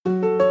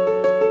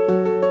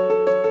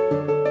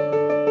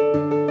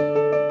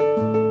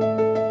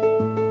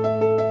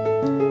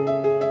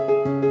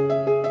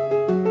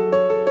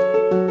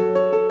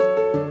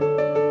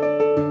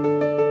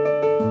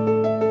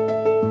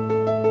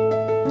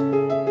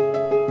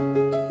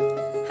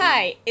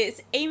Hi, it's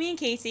Amy and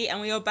Katie,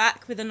 and we are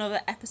back with another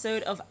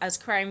episode of As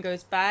Crime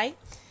Goes By.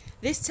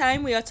 This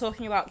time we are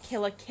talking about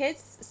killer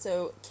kids,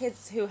 so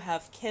kids who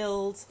have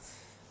killed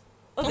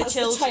other As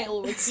children. the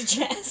title would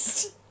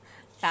suggest.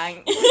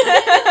 Thanks.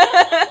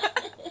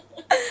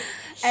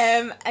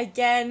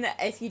 Again,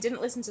 if you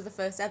didn't listen to the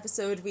first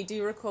episode, we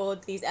do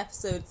record these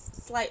episodes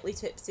slightly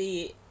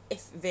tipsy,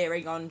 if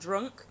veering on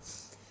drunk.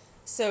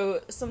 So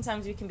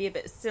sometimes we can be a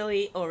bit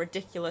silly or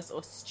ridiculous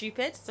or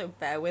stupid, so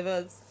bear with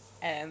us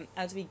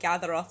as we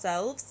gather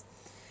ourselves.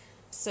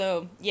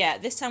 So yeah,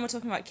 this time we're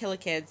talking about killer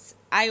kids.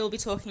 I will be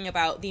talking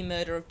about the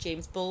murder of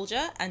James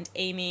Bulger, and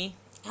Amy...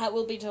 I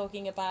will be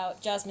talking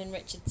about Jasmine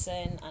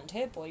Richardson and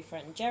her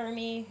boyfriend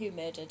Jeremy, who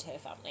murdered her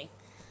family.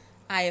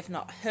 I have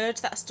not heard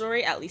that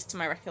story, at least to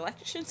my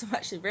recollection, so I'm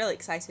actually really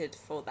excited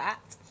for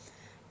that.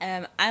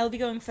 I'll be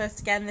going first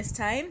again this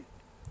time,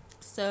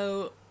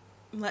 so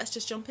let's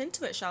just jump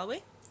into it, shall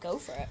we? Go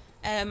for it.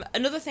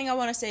 Another thing I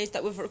want to say is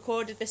that we've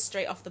recorded this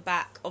straight off the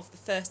back of the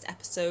first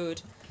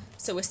episode,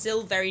 so we're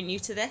still very new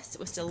to this,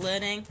 we're still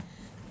learning,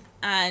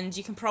 and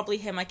you can probably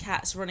hear my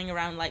cats running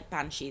around like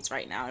banshees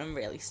right now, and I'm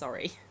really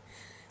sorry.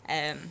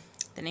 Their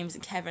names are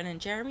Kevin and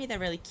Jeremy, they're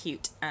really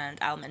cute, and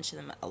I'll mention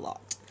them a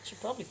lot. You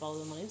should probably follow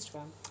them on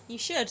Instagram. You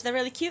should. They're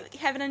really cute.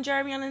 Kevin and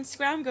Jeremy on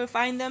Instagram. Go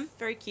find them.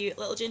 Very cute.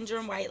 Little ginger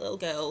and white little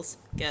girls.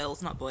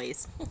 Girls, not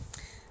boys. We'll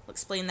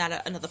explain that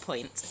at another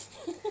point.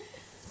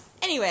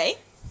 Anyway,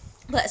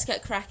 let's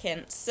get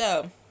cracking.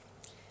 So,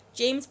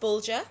 James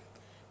Bulger.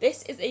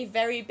 This is a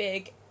very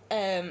big,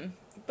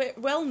 but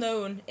well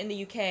known in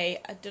the UK.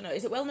 I don't know.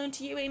 Is it well known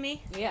to you,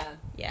 Amy? Yeah.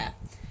 Yeah.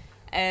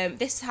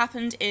 This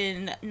happened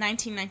in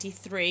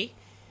 1993.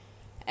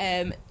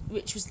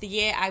 Which was the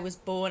year I was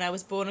born. I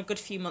was born a good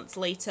few months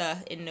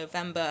later in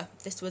November.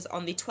 This was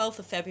on the 12th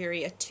of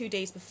February, 2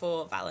 days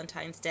before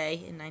Valentine's Day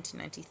in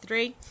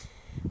 1993.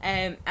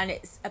 And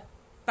it's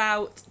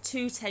about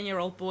two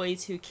 10-year-old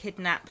boys who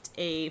kidnapped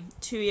a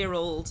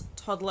 2-year-old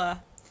toddler.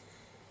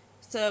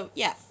 So,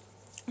 yeah,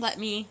 let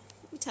me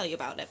tell you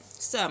about it.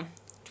 So,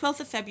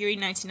 12th of February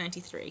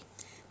 1993.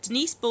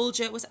 Denise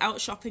Bulger was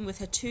out shopping with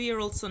her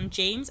 2-year-old son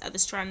James at the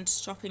Strand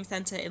shopping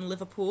centre in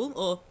Liverpool,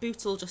 or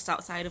Bootle, just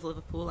outside of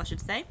Liverpool, I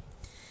should say.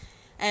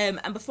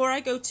 And before I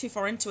go too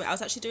far into it, I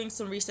was actually doing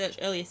some research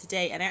earlier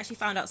today, and I actually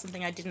found out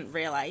something I didn't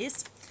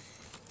realise.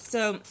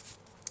 So,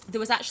 there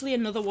was actually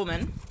another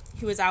woman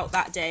who was out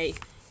that day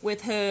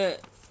with her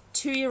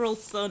 2-year-old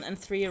son and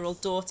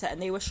 3-year-old daughter,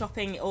 and they were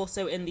shopping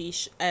also in the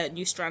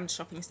New Strand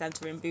shopping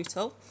centre in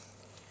Bootle.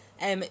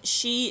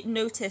 She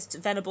noticed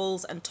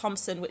Venables and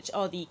Thompson, which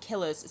are the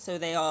killers, so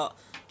they are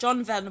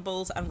Jon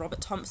Venables and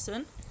Robert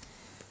Thompson,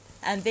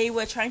 and they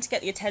were trying to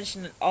get the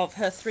attention of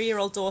her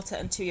 3-year-old daughter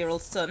and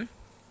 2-year-old son.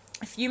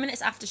 A few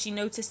minutes after she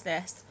noticed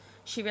this,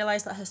 she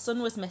realised that her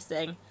son was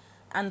missing,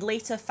 and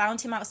later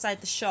found him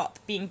outside the shop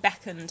being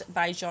beckoned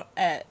by Jon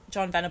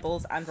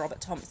Venables and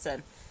Robert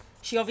Thompson.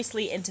 She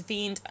obviously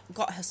intervened,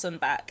 got her son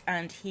back,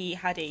 and he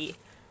had a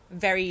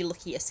very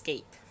lucky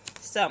escape.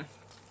 So,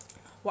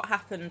 what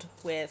happened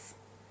with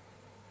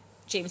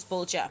James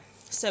Bulger?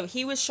 So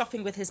he was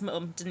shopping with his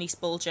mum, Denise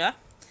Bulger.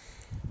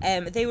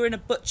 They were in a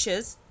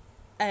butcher's.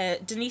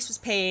 Denise was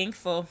paying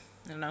for,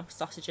 I don't know,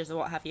 sausages or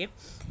what have you.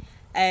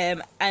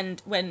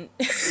 And when...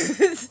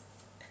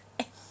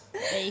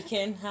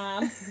 Bacon,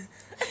 ham,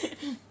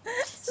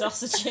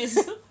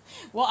 sausages,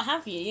 what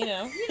have you, you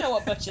know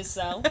what butchers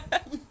sell.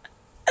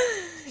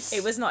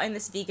 It was not in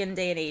this vegan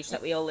day and age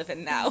that we all live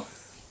in now.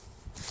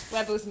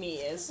 We're both meat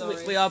eaters,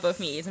 sorry. We are both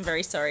meat eaters, I'm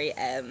very sorry.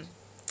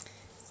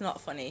 It's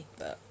not funny,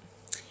 but...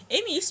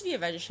 Amy used to be a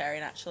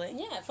vegetarian, actually.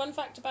 Yeah, fun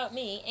fact about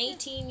me,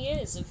 18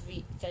 years of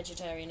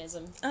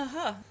vegetarianism.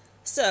 Uh-huh.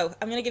 So,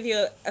 I'm going to give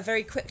you a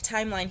very quick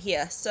timeline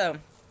here. So,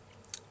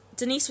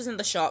 Denise was in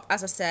the shop,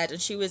 as I said,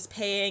 and she was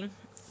paying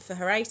for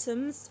her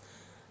items.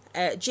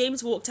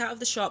 James walked out of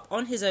the shop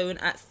on his own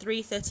at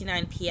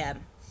 3:39pm.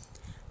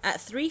 At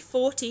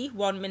 3:40,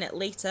 1 minute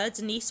later,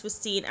 Denise was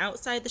seen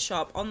outside the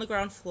shop on the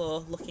ground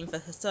floor looking for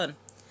her son.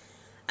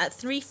 At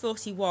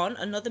 3:41,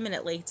 another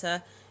minute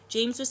later,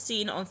 James was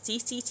seen on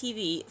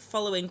CCTV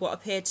following what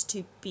appeared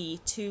to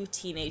be two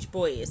teenage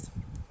boys.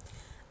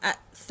 At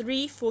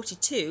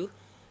 3:42,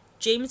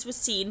 James was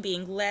seen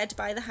being led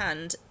by the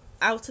hand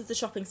out of the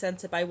shopping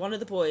centre by one of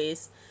the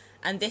boys,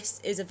 and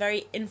this is a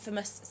very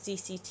infamous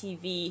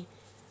CCTV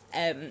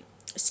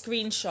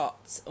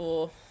screenshot,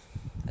 or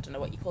I don't know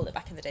what you called it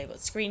back in the day, but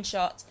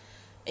screenshot.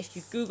 If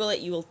you Google it,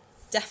 you will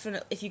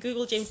definitely, if you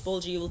Google James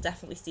Bulger, you will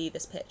definitely see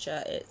this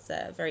picture. It's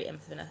very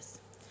infamous.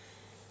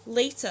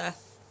 Later,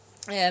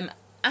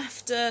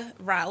 after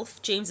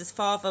Ralph, James's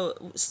father,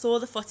 saw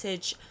the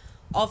footage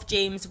of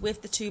James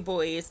with the two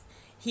boys,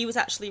 he was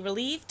actually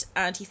relieved,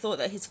 and he thought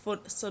that his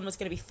son was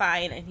going to be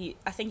fine, and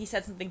I think he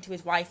said something to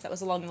his wife that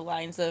was along the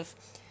lines of,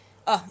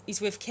 "Oh,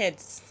 he's with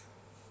kids.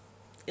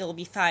 It'll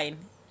be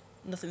fine.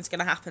 Nothing's going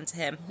to happen to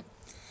him."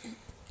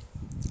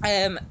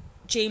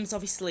 James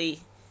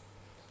obviously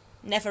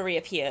never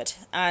reappeared,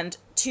 and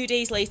 2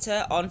 days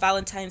later, on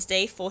Valentine's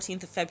Day,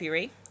 14th of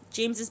February,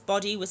 James's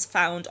body was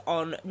found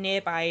on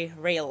nearby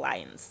rail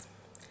lines.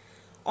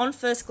 On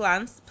first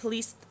glance,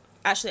 police...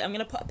 Actually, I'm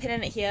going to put a pin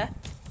in it here,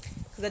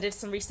 because I did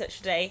some research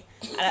today,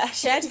 and I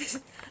shared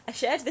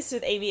this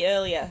with Amy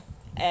earlier,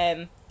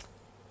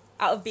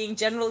 out of being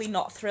generally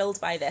not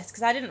thrilled by this,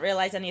 because I didn't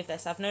realise any of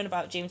this. I've known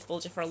about James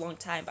Bulger for a long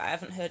time, but I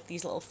haven't heard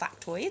these little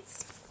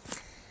factoids.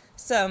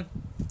 So,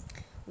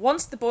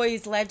 once the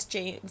boys led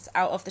James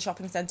out of the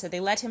shopping centre,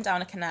 they led him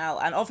down a canal,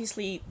 and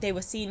obviously they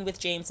were seen with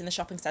James in the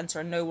shopping centre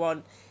and no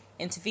one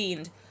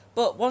intervened.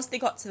 But once they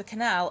got to the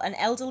canal, an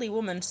elderly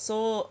woman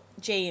saw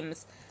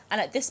James, and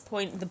at this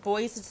point the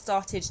boys had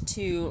started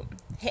to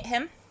hit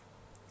him,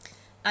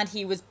 and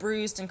he was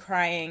bruised and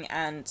crying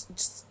and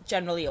just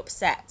generally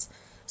upset.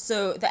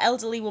 So the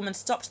elderly woman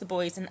stopped the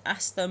boys and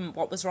asked them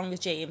what was wrong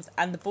with James,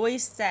 and the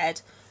boys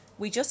said,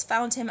 "We just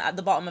found him at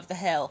the bottom of the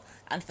hill."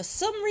 And for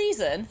some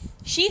reason,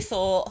 she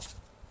thought,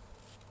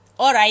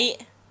 "All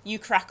right, you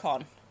crack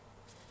on,"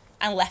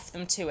 and left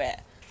them to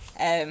it.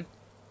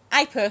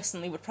 I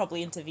personally would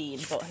probably intervene,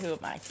 but who am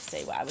I to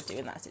say what I would do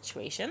in that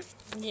situation?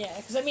 Yeah,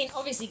 because I mean,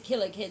 obviously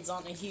killer kids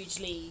aren't a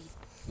hugely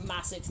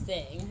massive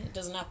thing. It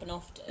doesn't happen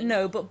often.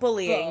 No, but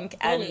bullying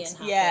happens,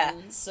 yeah.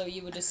 So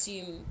you would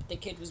assume the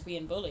kid was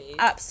being bullied.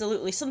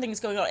 Absolutely,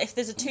 something's going on. If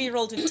there's a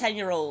 2-year-old with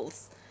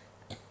 10-year-olds,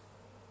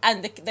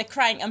 and they're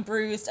crying and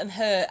bruised and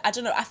hurt, I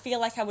don't know, I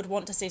feel like I would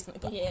want to say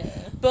something.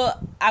 But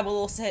I will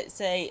also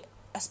say,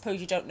 I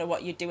suppose you don't know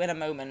what you'd do in a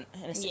moment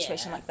in a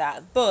situation like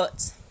that.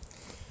 But,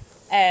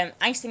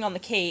 icing on the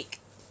cake,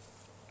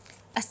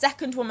 a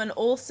second woman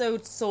also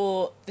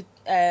saw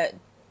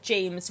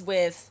James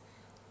with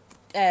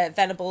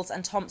Venables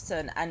and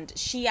Thompson, and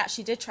she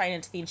actually did try and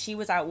intervene. She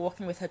was out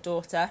walking with her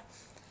daughter.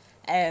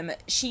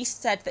 She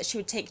said that she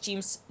would take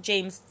James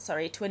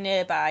to a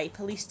nearby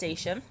police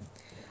station,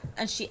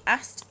 and she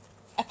asked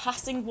a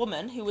passing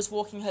woman who was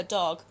walking her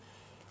dog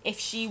if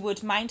she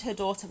would mind her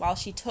daughter while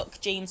she took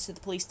James to the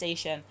police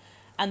station,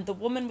 and the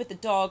woman with the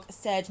dog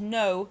said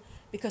no,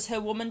 because her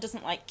woman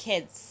doesn't like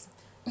kids.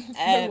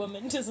 Her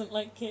woman doesn't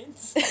like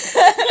kids.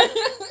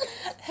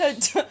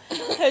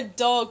 Her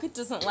dog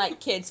doesn't like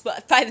kids,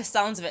 but by the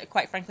sounds of it,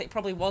 quite frankly, it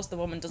probably was the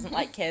woman doesn't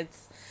like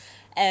kids.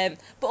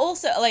 But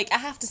also, like, I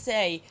have to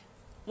say,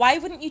 why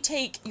wouldn't you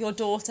take your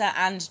daughter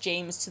and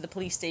James to the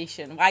police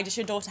station? Why does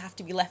your daughter have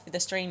to be left with a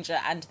stranger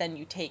and then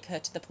you take her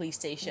to the police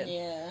station?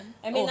 Yeah.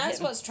 I mean, that's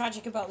what's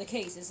tragic about the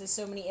case, is there's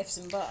so many ifs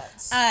and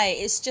buts.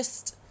 It's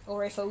just...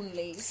 Or if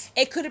onlys.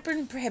 It could have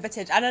been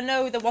prohibited, and I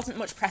know there wasn't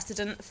much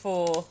precedent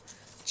for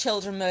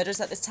children murders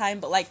at this time,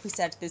 but like we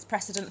said, there's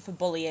precedent for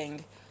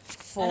bullying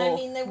for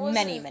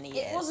many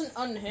years. It wasn't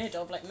unheard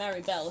of, like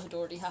Mary Bell had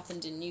already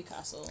happened in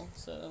Newcastle,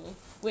 so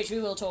which we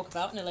will talk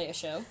about in a later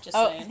show, just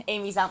saying.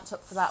 Amy's amped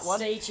up for that one.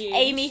 Stay tuned.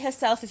 Amy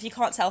herself, if you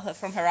can't tell her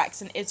from her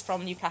accent, is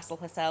from Newcastle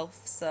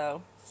herself,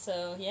 so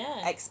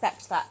yeah.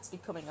 Expect that to be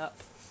coming up.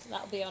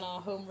 That'll be on our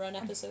home run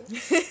episode.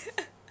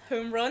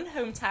 Home run?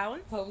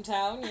 Hometown?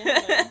 Hometown,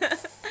 yeah.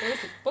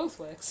 Both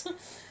works.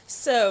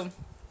 So,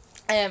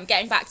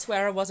 getting back to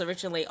where I was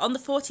originally, on the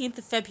 14th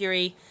of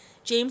February,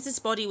 James's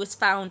body was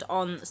found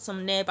on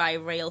some nearby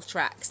rail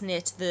tracks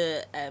near to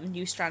the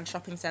New Strand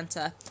shopping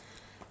centre.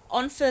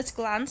 On first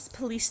glance,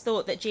 police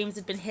thought that James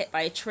had been hit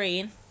by a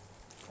train,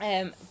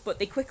 but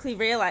they quickly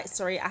realised,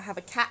 sorry, I have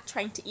a cat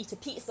trying to eat a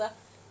pizza.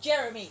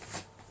 Jeremy!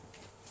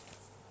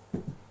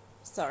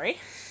 Sorry.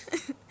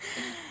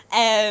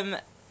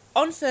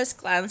 On first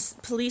glance,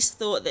 police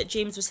thought that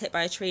James was hit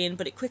by a train,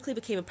 but it quickly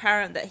became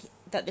apparent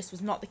that this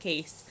was not the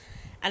case,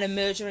 and a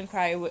murder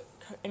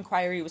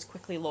inquiry was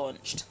quickly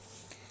launched.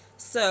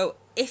 So,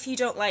 if you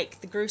don't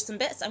like the gruesome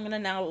bits, I'm going to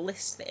now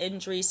list the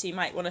injuries, so you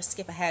might want to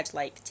skip ahead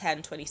like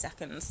 10-20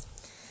 seconds.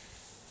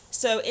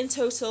 So, in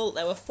total,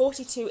 there were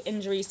 42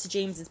 injuries to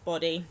James's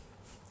body.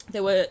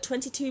 There were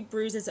 22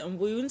 bruises and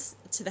wounds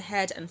to the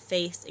head and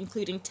face,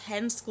 including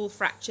 10 skull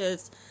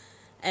fractures,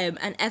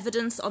 and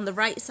evidence on the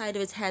right side of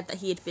his head that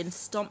he had been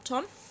stomped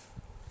on.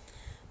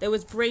 There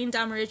was brain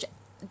damage,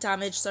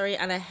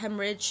 and a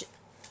hemorrhage,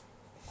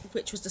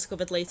 which was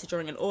discovered later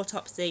during an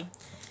autopsy.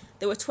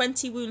 There were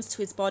 20 wounds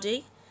to his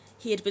body.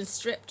 He had been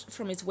stripped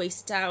from his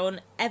waist down.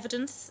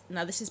 Evidence,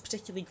 now this is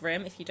particularly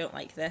grim if you don't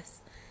like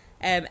this,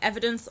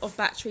 evidence of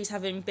batteries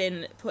having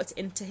been put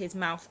into his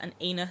mouth and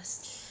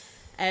anus.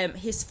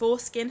 His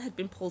foreskin had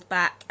been pulled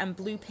back, and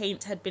blue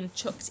paint had been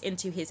chucked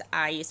into his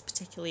eyes,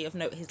 particularly of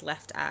note his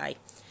left eye.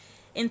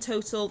 In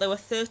total, there were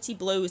 30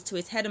 blows to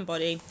his head and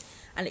body,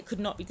 and it could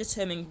not be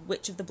determined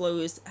which of the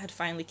blows had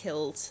finally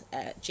killed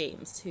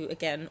James, who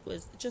again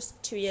was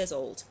just 2 years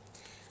old.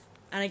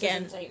 And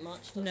again, doesn't take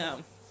much.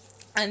 No,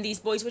 and these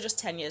boys were just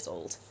 10 years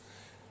old.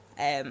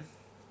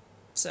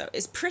 So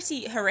it's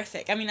pretty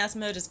horrific. I mean, as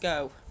murders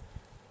go,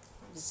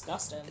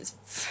 disgusting. It's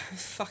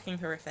fucking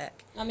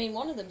horrific. I mean,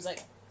 one of them's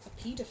like a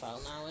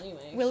paedophile now,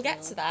 anyway. We'll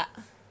get to that.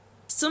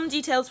 Some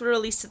details were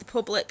released to the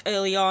public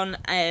early on,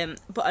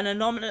 but an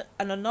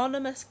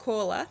anonymous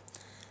caller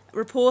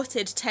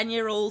reported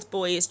 10-year-old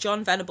boys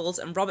Jon Venables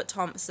and Robert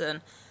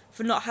Thompson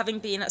for not having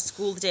been at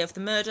school the day of the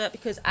murder,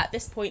 because at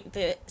this point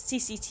the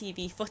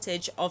CCTV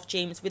footage of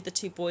James with the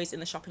two boys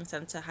in the shopping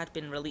centre had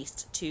been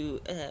released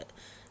to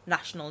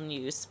national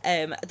news.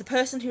 The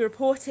person who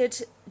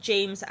reported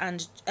Jon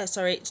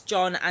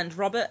and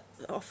Robert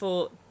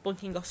for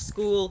bunking off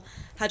school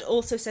had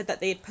also said that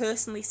they had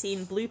personally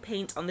seen blue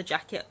paint on the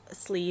jacket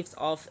sleeves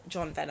of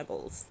Jon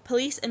Venables.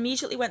 Police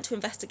immediately went to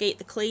investigate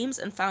the claims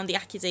and found the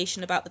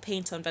accusation about the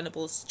paint on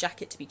Venables'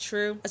 jacket to be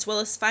true, as well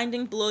as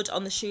finding blood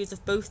on the shoes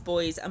of both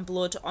boys and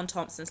blood on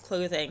Thompson's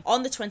clothing.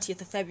 On the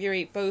 20th of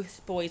February,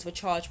 both boys were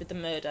charged with the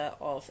murder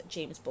of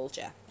James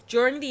Bulger.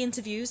 During the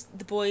interviews,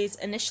 the boys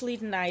initially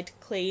denied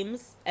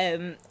claims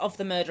of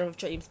the murder of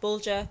James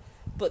Bulger,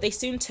 but they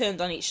soon turned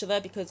on each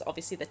other because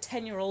obviously they're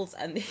 10-year-olds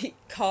and they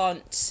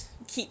can't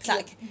keep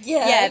that.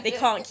 They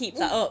can't keep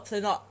that up.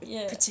 They're not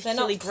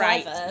particularly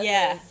bright. Clever.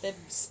 Yeah, they're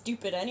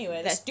stupid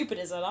anyway. They're stupid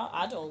as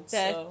adults.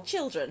 They're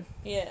children.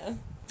 Yeah.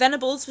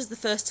 Venables was the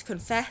first to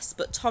confess,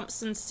 but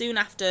Thompson soon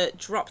after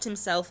dropped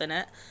himself in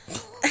it.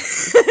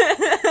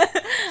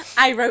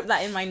 I wrote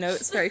that in my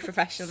notes very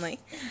professionally.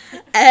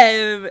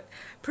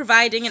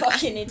 Providing an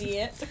fucking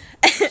idiot.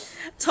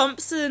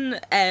 Thompson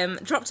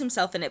dropped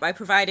himself in it by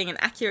providing an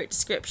accurate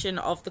description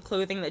of the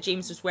clothing that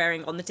James was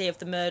wearing on the day of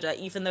the murder,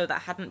 even though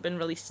that hadn't been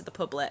released to the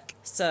public.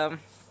 So,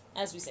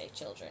 as we say,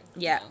 children.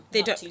 Yeah,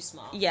 they don't too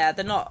smart. Yeah,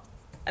 they're not.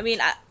 I mean,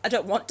 I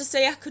don't want to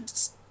say I could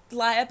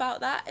lie about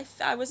that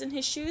if I was in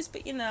his shoes,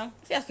 but I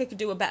feel like I could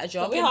do a better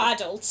job. But we are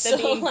adults, than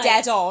being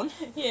dead on.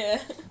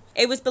 Yeah.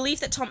 It was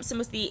believed that Thompson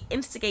was the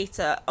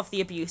instigator of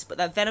the abuse, but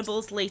that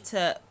Venables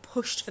later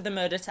pushed for the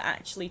murder to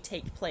actually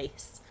take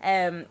place.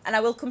 And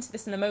I will come to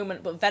this in a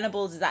moment, but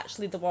Venables is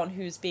actually the one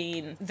who's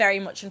been very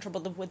much in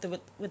trouble with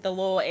the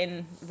law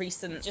in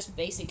recent... Just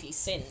basically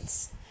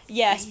since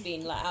he's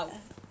been let out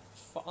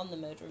on the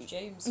murder of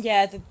James.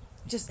 Yeah,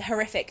 just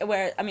horrific.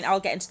 I'll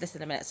get into this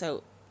in a minute,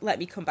 so let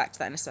me come back to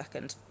that in a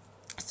second.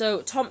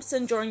 So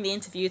Thompson, during the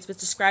interviews, was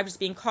described as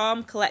being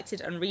calm, collected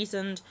and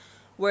reasoned,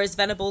 whereas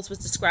Venables was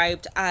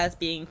described as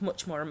being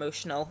much more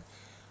emotional.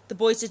 The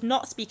boys did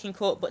not speak in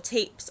court, but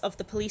tapes of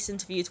the police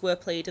interviews were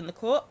played in the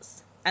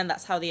courts, and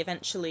that's how they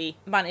eventually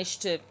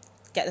managed to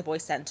get the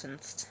boys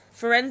sentenced.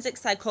 Forensic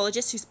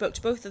psychologists who spoke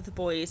to both of the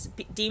boys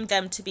deemed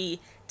them to be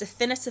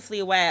definitively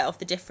aware of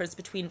the difference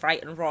between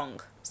right and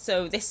wrong.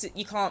 So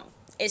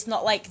it's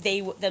not like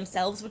they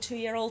themselves were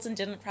 2-year-olds and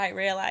didn't quite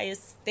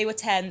realise. They were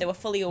 10, they were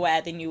fully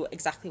aware, they knew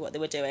exactly what they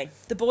were doing.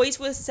 The boys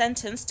were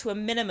sentenced to a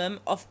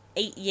minimum of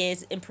 8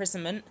 years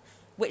imprisonment,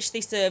 which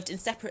they served in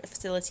separate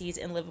facilities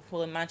in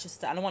Liverpool and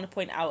Manchester. And I want to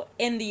point out,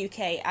 in the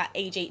UK, at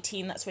age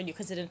 18, that's when you're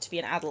considered to be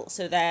an adult,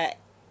 so their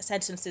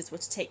sentences were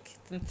to take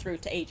them through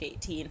to age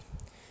 18.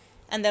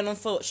 And then,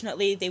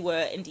 unfortunately, they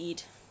were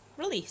indeed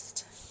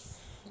released.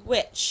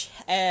 Which,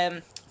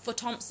 for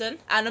Thompson,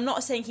 and I'm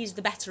not saying he's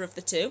the better of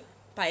the two,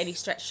 by any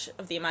stretch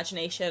of the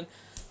imagination,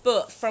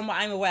 but from what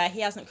I'm aware,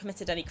 he hasn't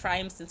committed any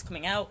crimes since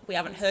coming out. We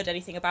haven't heard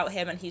anything about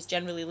him, and he's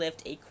generally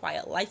lived a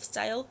quiet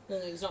lifestyle. No,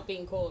 he's not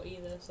being caught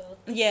either, so...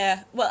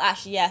 Yeah, well,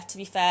 actually, yeah, to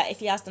be fair, if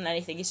he has done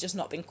anything, he's just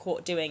not been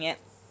caught doing it.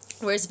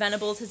 Whereas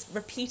Venables has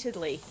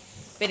repeatedly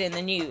been in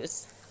the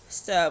news.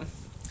 So,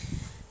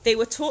 they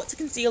were taught to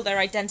conceal their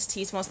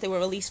identities once they were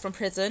released from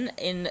prison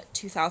in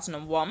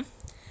 2001.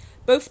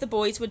 Both the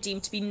boys were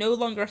deemed to be no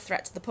longer a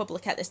threat to the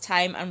public at this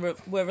time and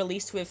were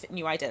released with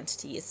new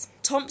identities.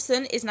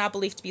 Thompson is now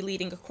believed to be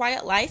leading a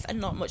quiet life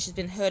and not much has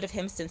been heard of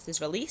him since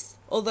his release.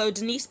 Although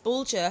Denise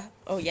Bulger...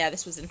 Oh yeah,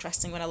 this was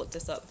interesting when I looked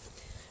this up.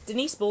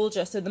 Denise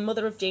Bulger, so the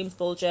mother of James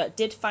Bulger,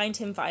 did find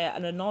him via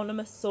an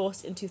anonymous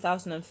source in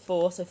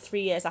 2004, so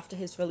 3 years after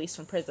his release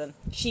from prison.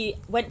 She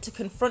went to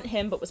confront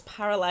him but was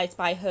paralysed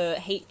by her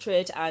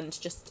hatred and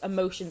just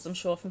emotions, I'm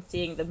sure, from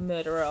seeing the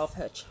murderer of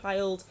her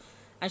child,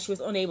 and she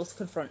was unable to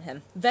confront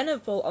him.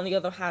 Venable, on the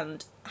other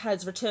hand,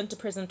 has returned to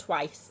prison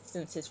twice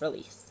since his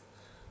release.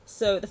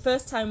 So the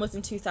first time was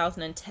in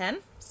 2010,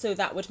 so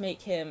that would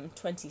make him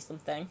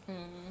 20-something.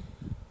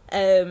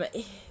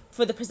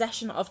 For the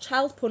possession of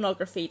child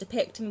pornography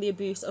depicting the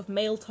abuse of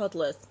male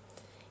toddlers.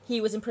 He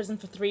was in prison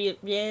for 3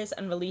 years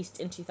and released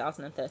in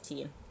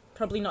 2013.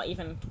 Probably not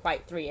even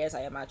quite 3 years,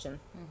 I imagine.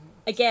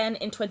 Again,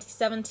 in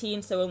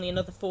 2017, so only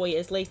another 4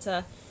 years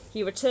later,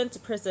 he returned to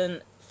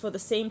prison for the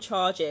same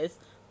charges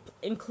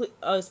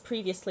as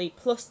previously,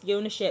 plus the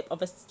ownership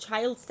of a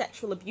child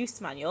sexual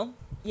abuse manual.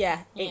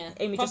 Yeah,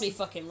 Amy probably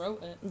fucking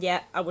wrote it.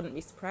 Yeah, I wouldn't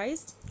be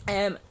surprised.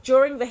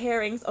 During the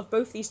hearings of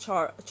both these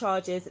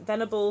charges,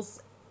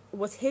 Venables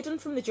was hidden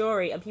from the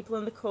jury and people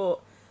in the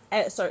court.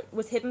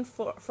 Was hidden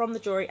from the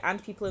jury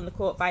and people in the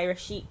court via a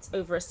sheet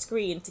over a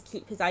screen to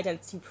keep his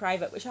identity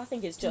private, which I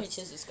think is just... Which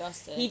is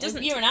disgusting.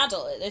 You're an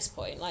adult at this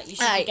point, like, you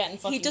should be getting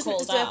fucking he doesn't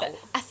called deserve out. it.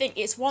 I think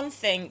it's one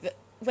thing that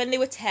when they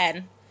were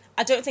 10,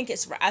 I don't think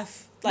it's right.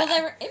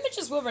 Their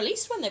images were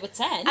released when they were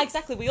 10.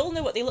 Exactly, we all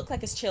know what they look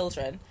like as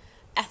children.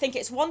 I think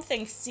it's one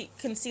thing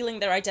concealing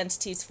their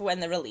identities for when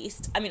they're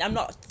released. I mean, I'm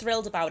not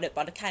thrilled about it,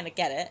 but I kind of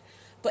get it.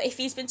 But if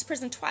he's been to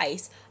prison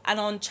twice and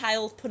on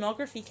child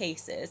pornography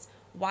cases,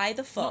 Why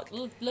the fuck?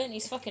 Not learned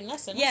his fucking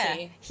lesson, Yeah, has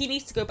he? he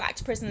needs to go back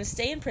to prison and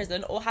stay in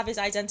prison or have his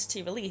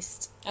identity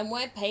released. And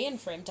we're paying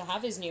for him to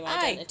have his new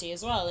identity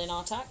as well in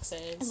our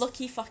taxes.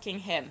 Lucky fucking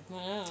him. I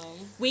know.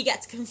 We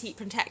get to keep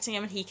protecting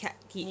him and he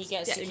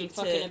gets to keep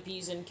fucking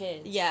abusing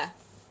kids. Yeah,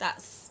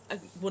 that's a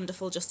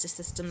wonderful justice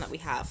system that we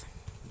have.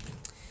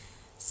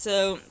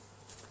 So,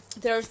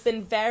 there have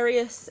been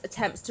various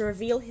attempts to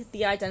reveal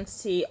the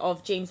identity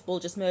of James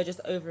Bulger's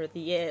murderers over the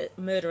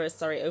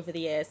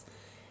years.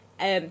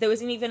 There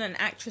was even an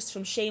actress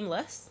from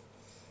Shameless,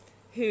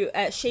 who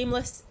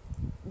Shameless,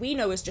 we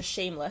know as just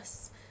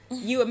Shameless.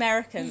 You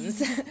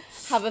Americans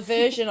have a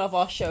version of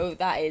our show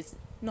that is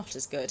not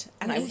as good,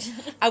 and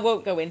I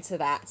won't go into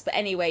that. But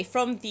anyway,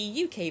 from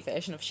the UK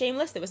version of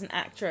Shameless, there was an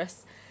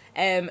actress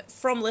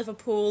from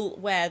Liverpool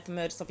where the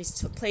murders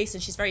obviously took place,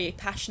 and she's very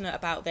passionate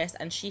about this,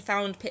 and she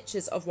found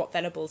pictures of what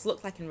Venables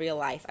looked like in real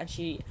life, and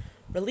she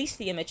released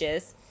the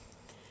images.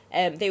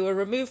 They were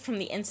removed from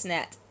the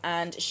internet,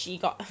 and she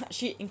got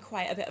actually in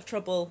quite a bit of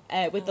trouble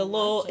with the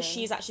law. Imagine.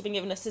 She's actually been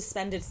given a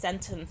suspended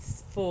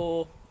sentence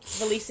for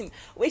releasing,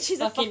 which is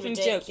Fucking a fucking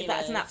ridiculous. joke.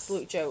 That's an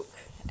absolute joke.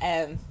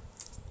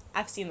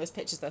 I've seen those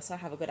pictures though, so I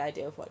have a good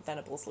idea of what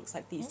Venables looks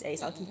like these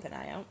days. I'll keep an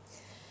eye out.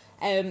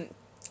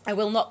 I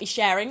will not be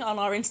sharing on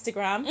our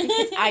Instagram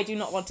because I do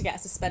not want to get a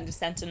suspended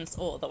sentence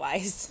or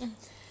otherwise.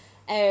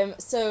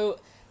 So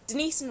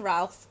Denise and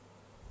Ralph,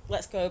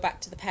 let's go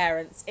back to the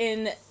parents.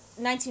 In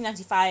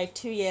 1995,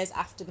 2 years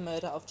after the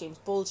murder of James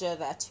Bulger,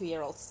 their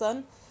 2-year-old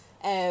son,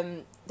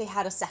 they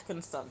had a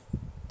second son.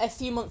 A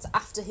few months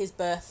after his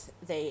birth,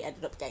 they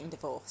ended up getting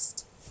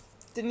divorced.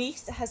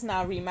 Denise has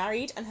now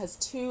remarried and has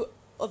 2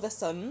 other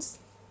sons.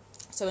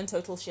 So in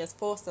total, she has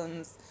 4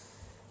 sons,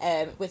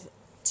 with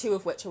 2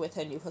 of which are with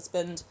her new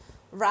husband.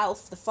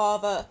 Ralph, the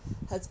father,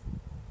 has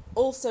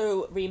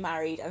also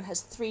remarried and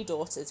has 3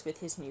 daughters with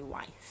his new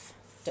wife.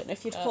 Don't know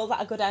if you'd call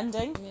that a good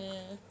ending.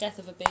 Yeah, death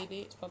of a baby,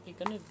 it's probably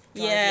going to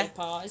drive you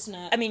apart, isn't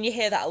it? I mean, you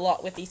hear that a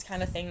lot with these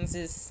kind of things,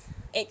 is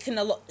it can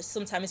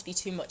sometimes be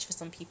too much for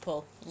some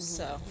people. Mm-hmm.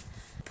 So,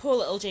 poor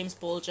little James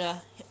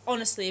Bulger.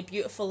 Honestly, a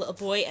beautiful little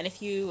boy, and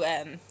if you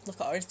look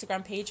at our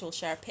Instagram page, we'll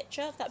share a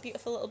picture of that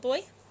beautiful little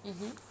boy.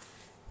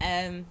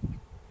 Mm-hmm.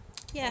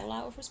 Yeah. All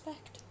out of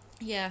respect.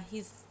 Yeah,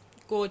 he's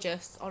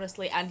gorgeous,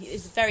 honestly, and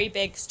it's a very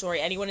big story.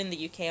 Anyone in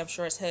the UK, I'm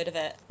sure, has heard of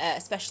it,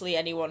 especially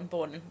anyone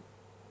born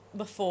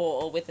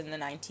before or within the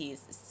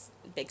 90s. It's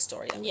a big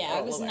story. Yeah,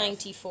 I was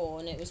 94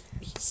 and it was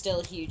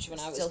still huge when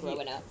I was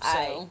growing up.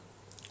 So,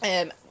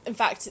 in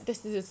fact,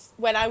 this is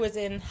when I was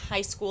in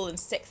high school in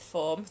 6th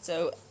form,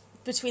 so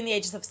between the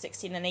ages of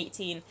 16 and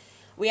 18,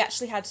 we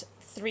actually had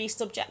 3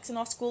 subjects in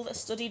our school that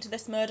studied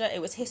this murder.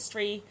 It was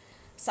history,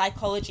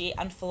 psychology,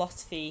 and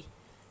philosophy.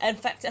 In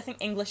fact, I think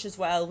English as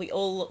well. We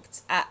all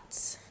looked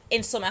at,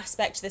 in some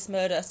aspect, this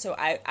murder. So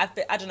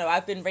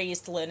I've been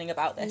raised learning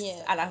about this,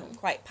 and I'm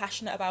quite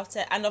passionate about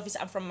it. And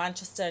obviously, I'm from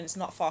Manchester, and it's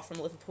not far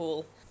from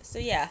Liverpool. So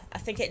yeah, I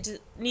think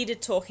it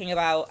needed talking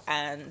about.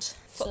 And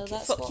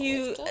fuck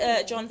you,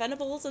 Jon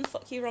Venables, and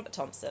fuck you, Robert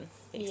Thompson.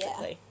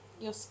 Basically,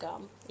 you're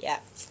scum. Yeah.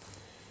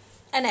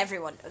 And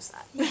everyone knows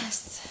that.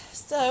 Yes.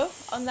 So,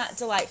 on that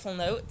delightful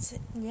note,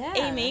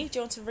 Amy, do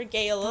you want to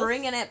regale us?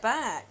 Bringing it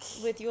back.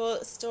 With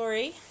your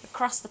story?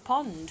 Across the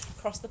pond.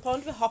 Across the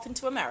pond, we're hopping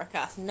to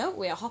America. No,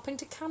 we are hopping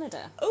to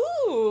Canada.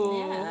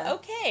 Ooh, yeah.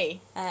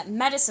 Okay.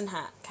 Medicine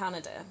Hat,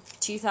 Canada,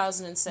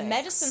 2006.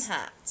 Medicine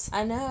Hat?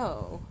 I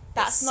know.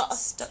 That's not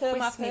a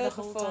term I've heard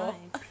before.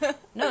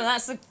 No,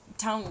 that's the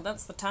town.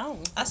 That's the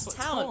town. That's what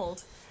it's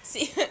called.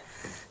 See,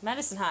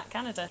 Medicine Hat,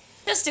 Canada.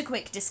 Just a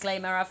quick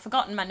disclaimer, I've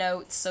forgotten my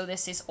notes, so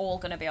this is all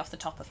going to be off the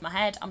top of my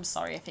head. I'm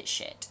sorry if it's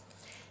shit.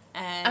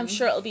 I'm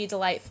sure it'll be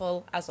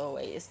delightful, as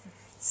always.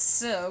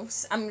 So,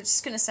 I'm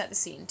just going to set the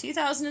scene.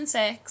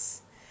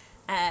 2006,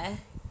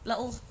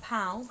 little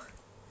pal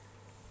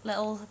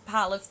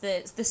of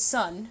the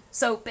son.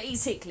 So,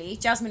 basically,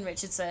 Jasmine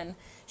Richardson,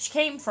 she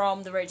came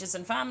from the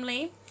Richardson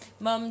family,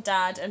 mum,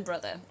 dad, and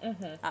brother.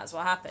 Mm-hmm. That's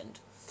what happened.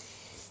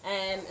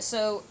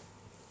 So,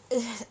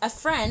 a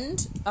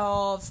friend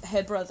of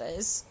her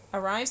brother's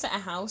arrives at a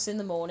house in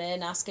the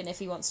morning asking if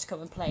he wants to come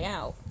and play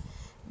out.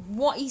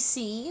 What he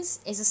sees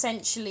is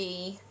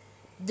essentially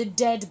the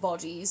dead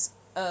bodies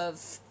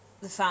of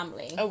the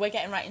family. Oh, we're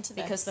getting right into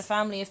this. Because the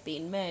family have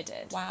been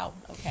murdered. Wow,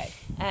 okay.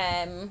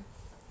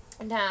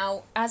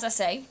 Now, as I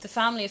say, the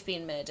family have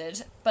been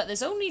murdered, but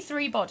there's only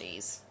 3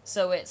 bodies.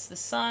 So it's the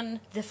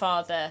son, the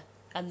father,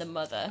 and the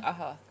mother.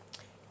 Uh-huh.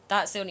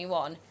 That's the only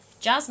one.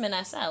 Jasmine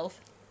herself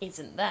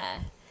isn't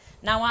there.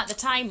 Now, at the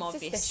time,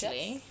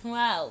 obviously,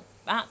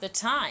 at the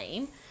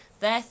time,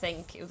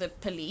 the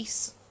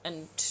police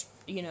and,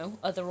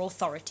 other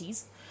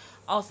authorities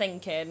are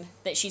thinking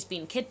that she's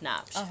been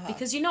kidnapped. Uh-huh.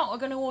 Because you're not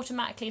going to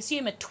automatically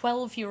assume a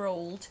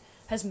 12-year-old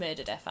has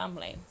murdered her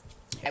family.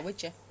 Why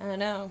would you? I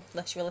know.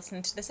 Unless you were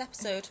listening to this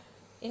episode.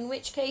 In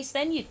which case,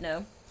 then you'd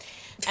know.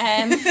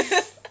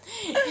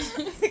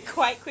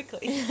 Quite quickly.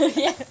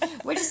 Yeah,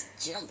 we're just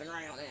jumping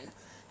right on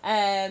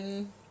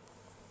in.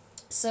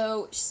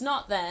 So, she's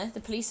not there. The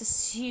police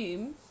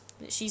assume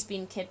that she's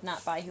been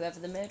kidnapped by whoever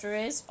the murderer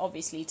is,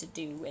 obviously to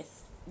do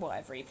with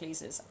whatever he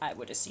pleases, I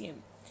would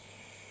assume.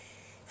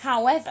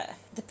 However,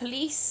 the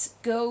police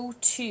go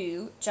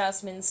to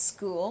Jasmine's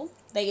school.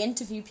 They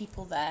interview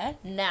people there.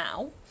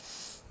 Now,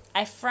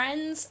 our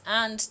friends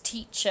and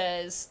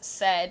teachers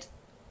said,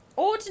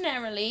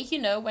 ordinarily, you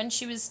know, when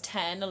she was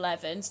 10,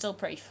 11, still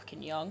pretty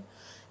fucking young,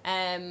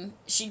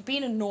 she'd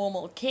been a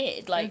normal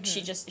kid. Like,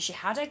 she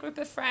had a group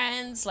of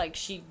friends. Like,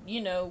 she,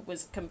 you know,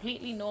 was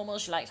completely normal.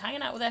 She liked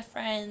hanging out with her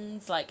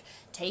friends, like,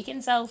 taking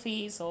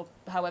selfies, or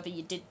however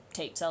you did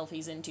take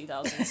selfies in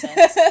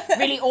 2006.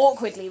 Really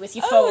awkwardly with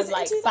your phone,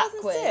 like,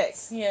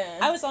 backwards. Yeah.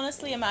 I was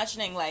honestly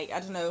imagining, like, I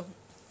don't know,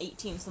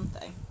 18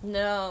 something.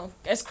 No.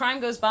 As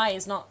Crime Goes By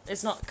is not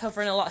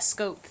covering a lot of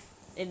scope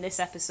in this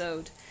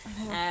episode.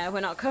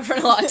 We're not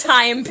covering a lot of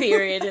time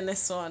period in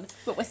this one.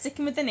 But we're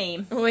sticking with the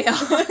name. We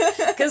are,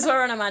 because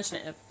we're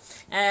unimaginative.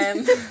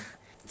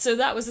 So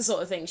that was the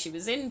sort of thing she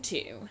was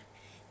into.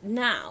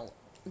 Now,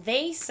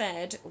 they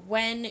said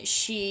when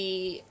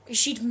she'd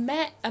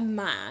met a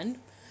man,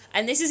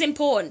 and this is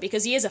important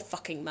because he is a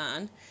fucking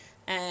man.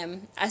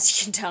 As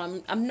you can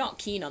tell, I'm not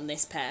keen on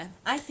this pair.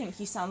 I think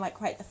you sound like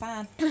quite the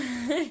fan.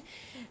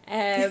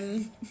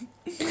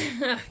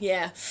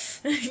 Yeah,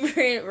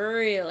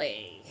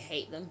 really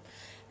hate them.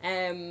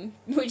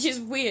 Which is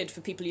weird for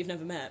people you've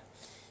never met.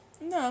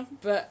 No.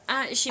 But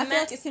I feel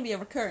like it's going to be a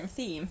recurring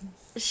theme.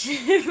 She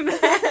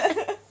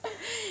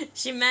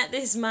met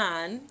this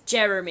man,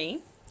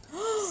 Jeremy.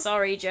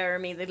 Sorry,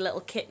 Jeremy, the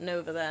little kitten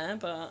over there,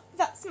 but...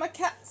 That's my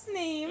cat's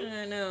name.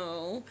 I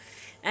know.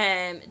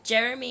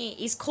 Jeremy,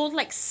 he's called,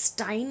 like,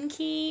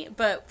 Steinke,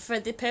 but for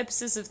the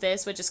purposes of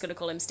this, we're just going to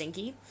call him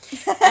Stinky.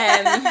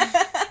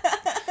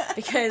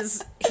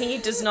 Because he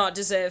does not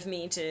deserve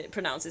me to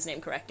pronounce his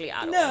name correctly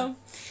at all. No.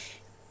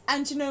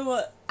 And you know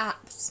what?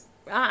 Apt.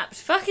 Apt.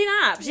 Fucking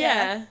apt,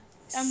 yeah.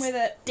 I'm with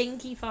it.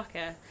 Stinky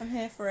fucker. I'm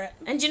here for it.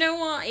 And you know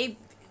what? He,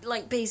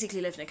 like,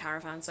 basically lived in a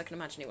caravan, so I can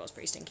imagine he was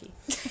pretty stinky.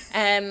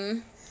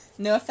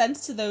 No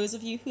offence to those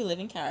of you who live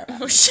in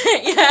caravans. Oh,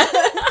 shit, yeah.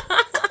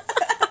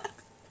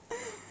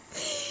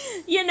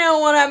 You know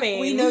what I mean.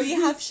 We know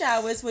you have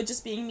showers, we're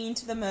just being mean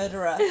to the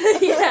murderer.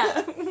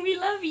 Yeah, we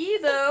love you,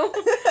 though.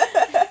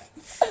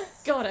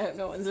 God, I hope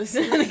no one's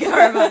listening in the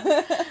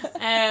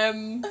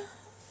caravan.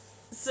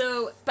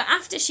 But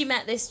after she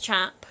met this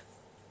chap,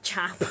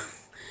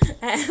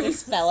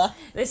 This fella,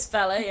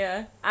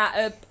 yeah,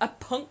 at a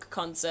punk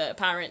concert,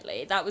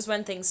 apparently. That was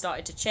when things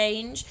started to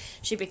change.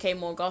 She became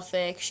more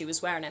gothic. She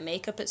was wearing her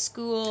makeup at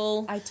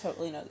school. I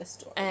totally know this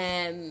story.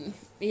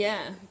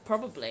 Yeah,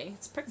 probably.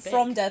 It's pretty big.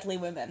 From Deadly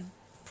Women.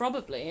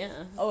 Probably,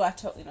 yeah. Oh, I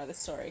totally know this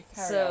story.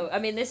 Carry on. I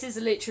mean, this is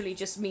literally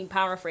just me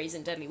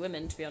paraphrasing Deadly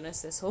Women, to be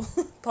honest, this whole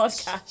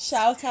podcast.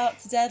 Shout out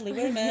to Deadly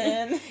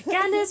Women.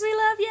 Candace, we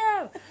love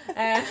you!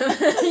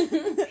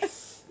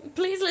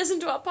 Please listen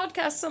to our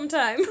podcast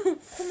sometime.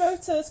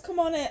 Promote us, come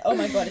on it. Oh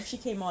my god, if she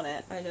came on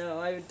it. I know,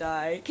 I would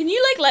die. Can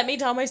you, like, let me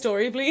tell my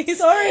story, please?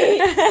 Sorry!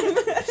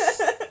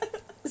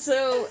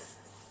 So,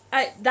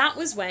 that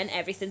was when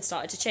everything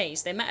started to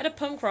change. They met at a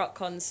punk rock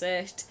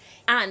concert,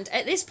 and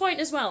at this point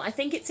as well, I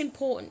think it's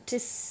important to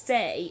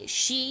say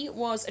she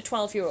was a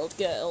 12-year-old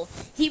girl.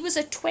 He was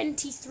a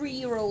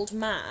 23-year-old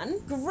man.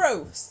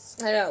 Gross.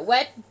 I know,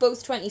 we're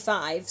both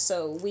 25,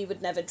 so we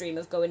would never dream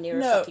of going near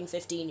a fucking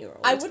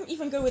 15-year-old. I wouldn't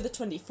even go with a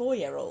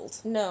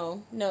 24-year-old.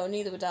 No,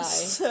 neither would I.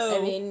 So...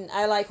 I mean,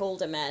 I like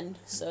older men,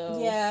 so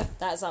yeah,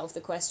 that's out of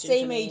the question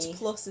Same for me. age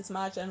plus is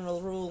my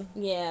general rule.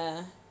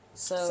 Yeah,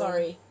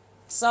 so...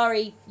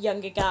 Sorry,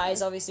 younger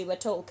guys, obviously we're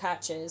total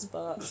catchers,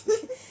 but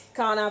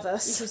can't have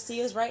us. You should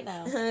see us right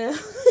now.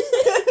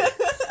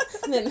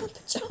 I'm in my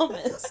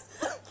pyjamas.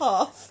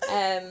 Half.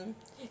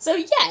 So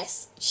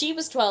yes, she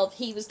was 12,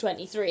 he was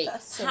 23.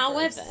 That's so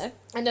However, gross.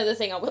 another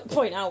thing I will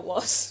point out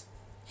was,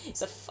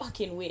 he's a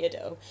fucking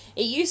weirdo.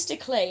 He used to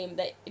claim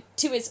that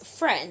to his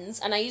friends,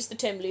 and I use the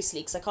term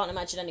loosely because I can't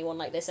imagine anyone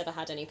like this ever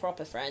had any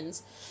proper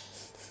friends,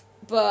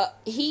 but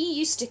he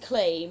used to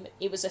claim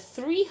he was a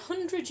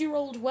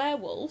 300-year-old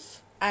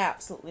werewolf. I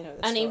absolutely know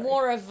this And story. he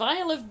wore a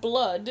vial of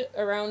blood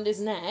around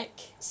his neck.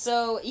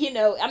 So, you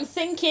know, I'm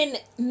thinking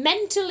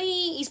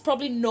mentally he's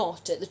probably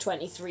not at the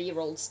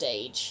 23-year-old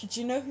stage. Do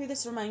you know who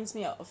this reminds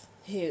me of?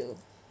 Who?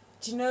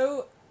 Do you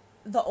know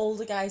the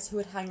older guys who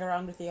would hang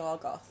around with the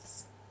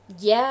Argoths?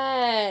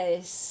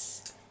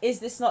 Yes.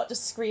 Is this not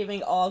just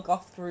screaming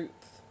Argoth group?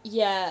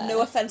 Yeah.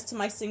 No offence to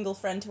my single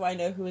friend who I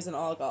know who is an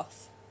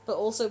Argoth. But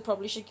also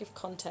probably should give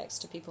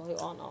context to people who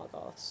aren't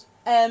Argoths.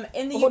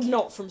 In the Or UK,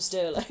 not from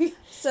Stirling.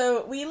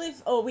 So we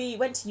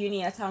went to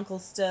uni in a town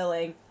called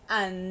Stirling,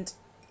 and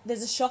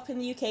there's a shop in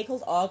the UK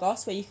called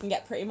Argos where you can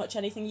get pretty much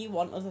anything you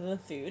want other than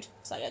food.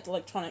 So I get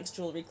electronics,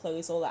 jewellery,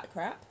 clothes, all that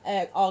crap.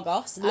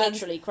 Argos.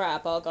 Literally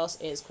crap. Argos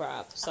is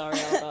crap. Sorry,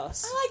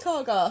 Argos. I like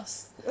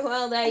Argos.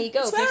 Well, there you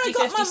go. It's where I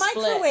got my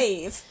split.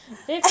 microwave.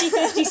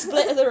 50-50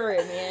 split of the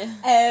room,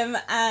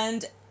 yeah.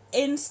 And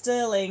in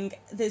Stirling,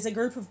 there's a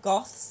group of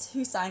goths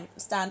who stand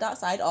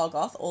outside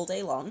Argoth all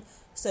day long,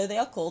 so they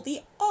are called the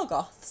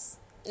Argoths.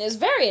 It's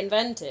very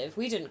inventive.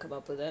 We didn't come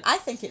up with it. I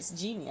think it's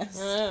genius.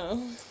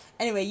 Oh.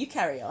 Anyway, you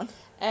carry on.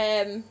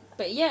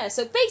 But yeah,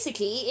 so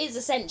basically it is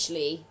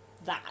essentially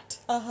that.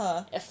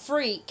 Uh-huh. A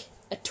freak,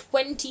 a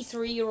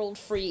 23-year-old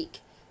freak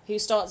who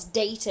starts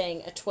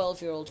dating a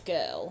 12-year-old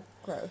girl.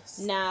 Gross.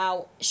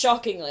 Now,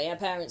 shockingly, her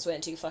parents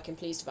weren't too fucking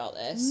pleased about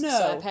this. No.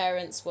 So her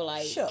parents were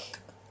like... Shook.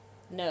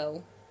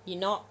 No, you're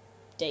not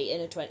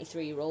dating a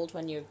 23-year-old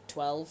when you're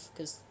 12,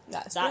 because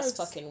that's gross.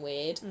 fucking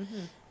weird.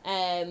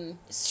 Mm-hmm.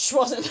 She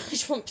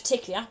wasn't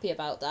particularly happy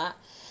about that.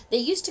 They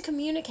used to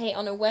communicate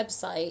on a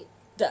website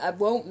that I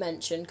won't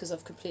mention because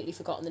I've completely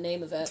forgotten the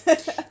name of it.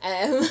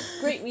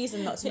 Great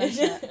reason not to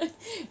mention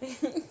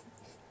it.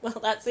 Well,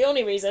 that's the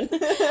only reason.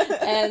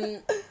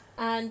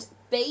 And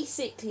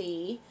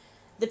basically,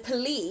 the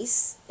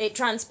police, it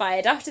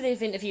transpired after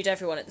they've interviewed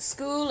everyone at the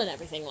school and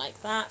everything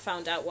like that,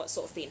 found out what's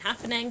sort of been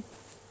happening.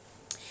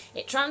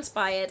 It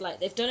transpired, like,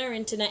 they've done her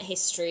internet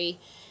history.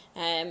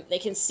 They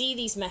can see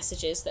these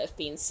messages that have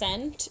been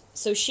sent.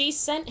 So she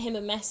sent him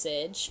a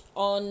message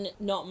on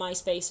not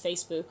MySpace,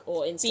 Facebook,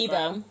 or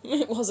Instagram.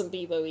 Bebo. It wasn't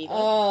Bebo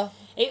either.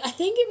 I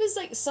think it was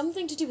like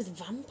something to do with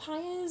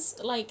vampires.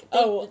 Like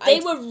they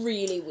were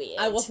really weird.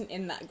 I wasn't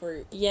in that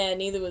group. Yeah,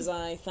 neither was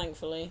I.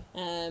 Thankfully.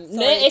 No,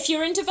 if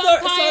you're into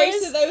vampires, sorry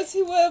to those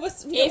who were.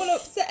 We don't want to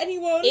upset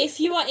anyone. If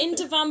you are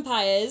into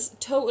vampires,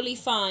 totally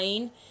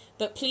fine.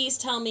 But please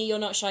tell me you're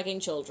not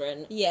shagging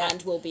children. Yeah,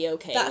 and we'll be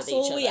okay with each other. That's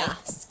all we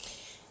ask.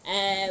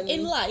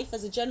 In life,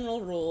 as a general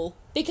rule.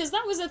 Because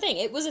that was the thing,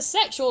 it was a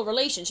sexual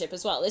relationship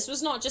as well. This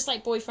was not just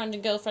like boyfriend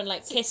and girlfriend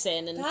like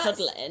kissing and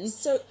cuddling.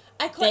 So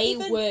I can't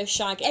they were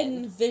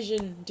shagging.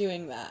 Envision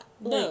doing that.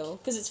 No,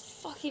 because it's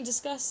fucking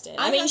disgusting.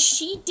 I mean,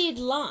 she did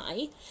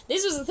lie.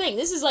 This was the thing.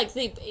 This is like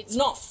it's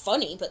not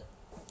funny, but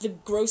the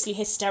grossly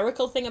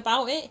hysterical thing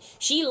about it,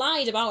 she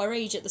lied about her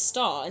age at the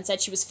start and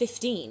said she was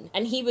 15,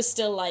 and he was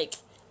still like,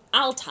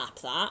 I'll tap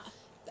that.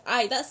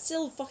 That's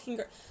still fucking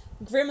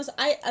grim as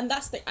I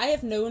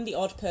have known the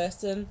odd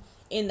person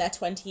in their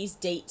 20s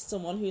date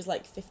someone who's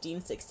like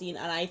 15, 16,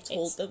 and I've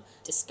told them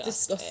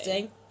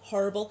disgusting,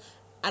 horrible.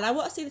 And I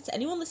want to say this to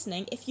anyone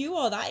listening: if you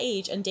are that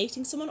age and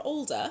dating someone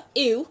older,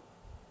 ew,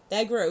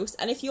 they're gross.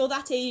 And if you're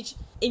that age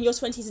in your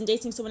 20s and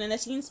dating someone in their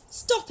teens,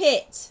 stop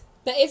it.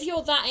 But if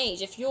you're that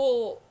age, if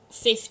you're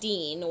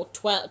 15 or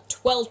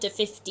 12 to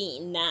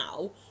 15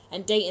 now,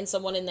 and dating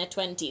someone in their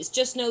 20s,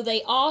 just know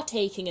they are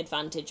taking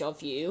advantage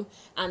of you,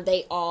 and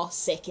they are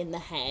sick in the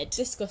head.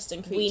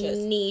 Disgusting creatures.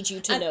 We need you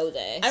to know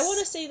this. I want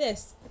to say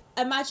this.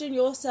 Imagine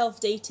yourself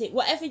dating,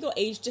 whatever your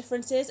age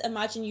difference is,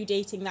 imagine you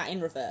dating that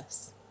in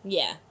reverse.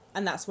 Yeah.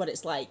 And that's what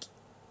it's like.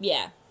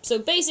 Yeah. So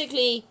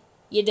basically,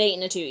 you're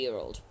dating a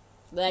 2-year-old.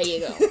 There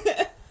you go.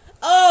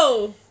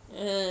 Oh!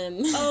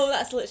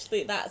 That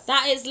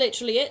is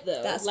literally it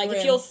though. That's like grim.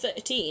 If you're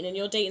 13 and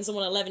you're dating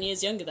someone 11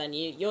 years younger than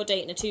you, you're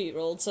dating a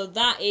 2-year-old. So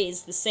that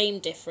is the same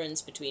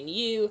difference between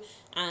you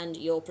and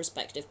your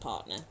prospective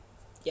partner.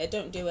 Yeah,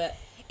 don't do it.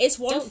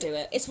 Don't do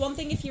it. It's one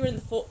thing if you're in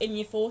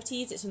your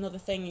 40s. It's another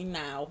thing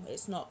now.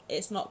 It's not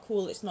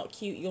cool. It's not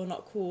cute. You're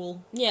not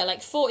cool. Yeah,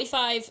 like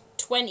 45,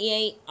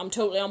 28. I'm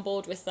totally on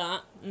board with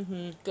that.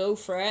 Go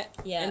for it.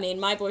 Yeah. I mean,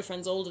 my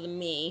boyfriend's older than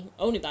me,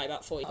 only by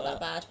about 40. Not that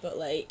bad, but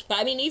like. But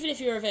I mean, even if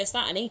you reverse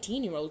that, an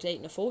 18-year-old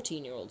dating a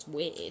 14-year-old's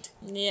weird.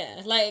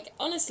 Yeah, like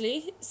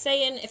honestly,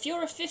 saying if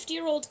you're a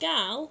 50-year-old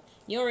gal,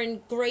 you're in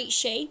great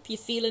shape, you're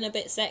feeling a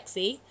bit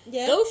sexy.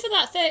 Yeah. Go for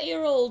that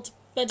 30-year-old.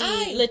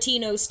 Bloody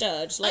Latino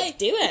stud. Do it.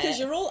 Because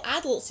you're all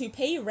adults who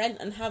pay rent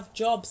and have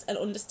jobs and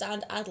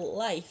understand adult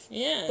life.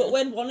 Yeah. But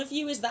when one of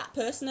you is that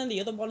person and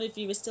the other one of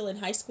you is still in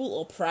high school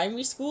or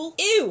primary school,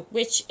 ew!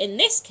 Which, in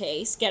this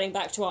case, getting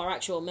back to our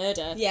actual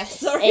murder... Yeah,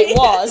 sorry. It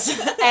was.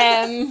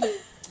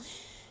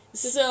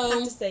 So... I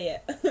have to say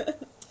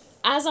it.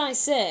 As I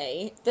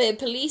say, the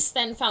police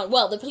then found...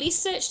 Well, the police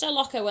searched her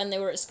locker when they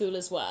were at school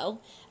as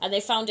well, and they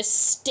found a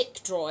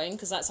stick drawing,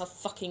 because that's how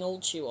fucking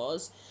old she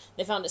was.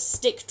 They found a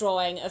stick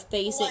drawing of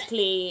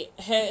basically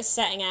her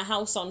setting her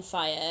house on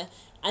fire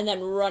and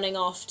then running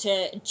off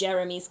to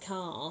Jeremy's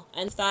car.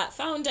 And that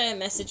found a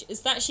message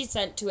that she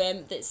sent to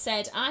him that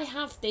said, I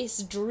have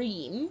this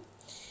dream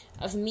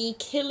of me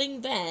killing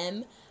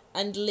them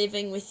and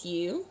living with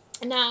you.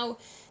 Now,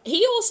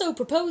 he also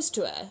proposed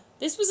to her.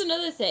 This was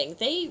another thing.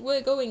 They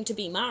were going to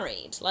be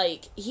married.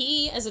 Like,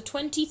 he, as a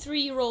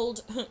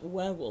 23-year-old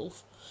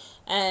werewolf,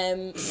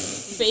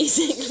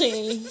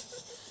 basically...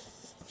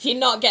 If you're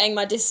not getting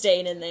my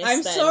disdain in this,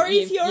 I'm sorry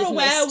if you're a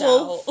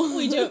werewolf.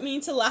 We don't mean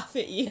to laugh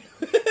at you.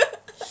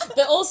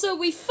 But also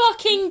we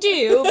fucking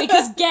do,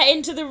 because get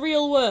into the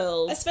real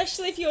world.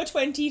 Especially if you're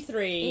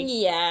 23.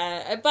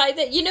 Yeah.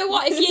 You know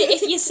what?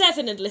 If you're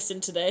 7 and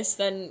listen to this,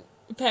 then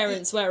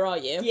parents, where are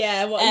you?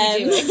 Yeah, what are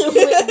you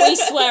doing? we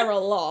swear a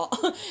lot.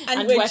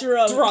 And we're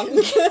drunk.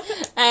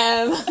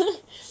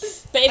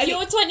 But if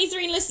you're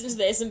 23 and listen to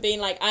this and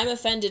being like, I'm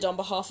offended on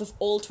behalf of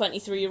all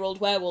 23-year-old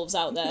werewolves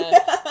out there,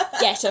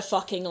 get a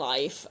fucking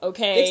life,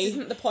 okay? This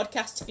isn't the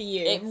podcast for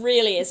you. It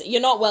really is.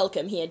 You're not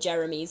welcome here,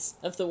 Jeremys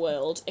of the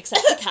world,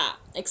 except the cat.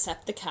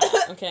 Except the cat,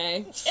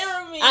 okay?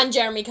 Jeremy. And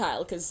Jeremy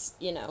Kyle, because,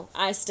 you know,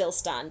 I still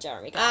stand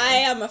Jeremy Kyle. I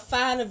am a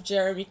fan of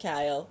Jeremy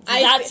Kyle.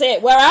 That's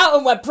it. We're out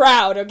and we're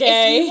proud,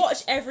 okay? If you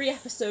watch every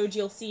episode,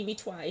 you'll see me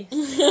twice.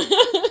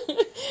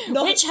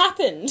 Which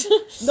happened?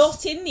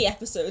 Not in the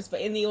episodes,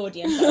 but in the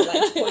audience, I'd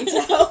like to point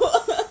out.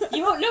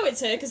 You won't know it's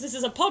her, because this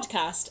is a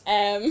podcast,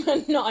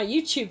 not a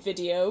YouTube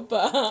video,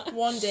 but...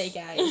 One day,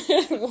 guys.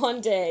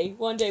 One day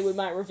we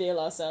might reveal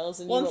ourselves,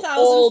 and you 1,000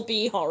 will all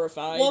be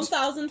horrified.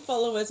 1,000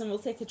 followers, and we'll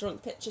take a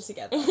drunk picture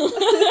together.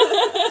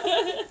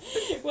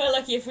 We're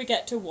lucky if we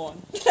get to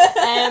 1.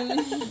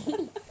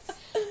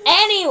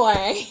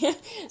 Anyway,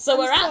 so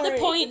we're at the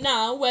point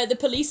now where the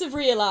police have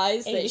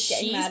realised that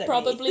she's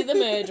probably the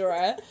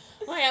murderer.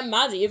 I am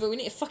mad at you, but we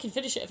need to fucking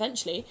finish it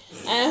eventually.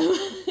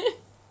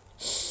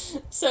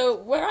 So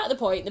we're at the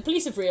point, the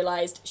police have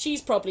realised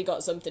she's probably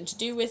got something to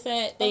do with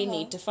it. They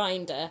need to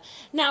find her.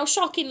 Now,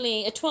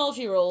 shockingly, a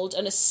 12-year-old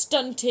and a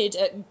stunted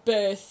at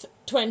birth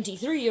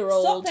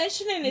 23-year-old... Stop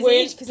mentioning his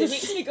age, because it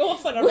makes me go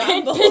off on a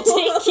ramble.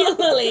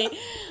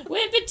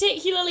 We're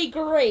particularly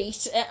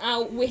great at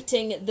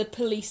outwitting the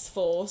police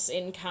force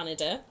in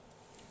Canada.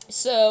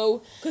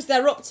 So... Because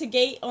they're up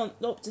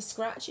to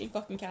scratch in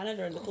fucking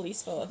Canada and the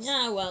police force.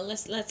 Yeah, well,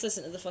 let's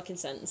listen to the fucking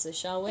sentences,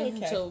 shall we? Okay.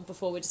 Until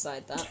before we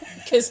decide that.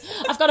 Because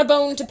I've got a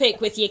bone to pick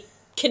with your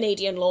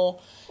Canadian law.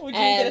 Would you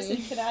going to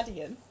say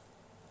Canadian?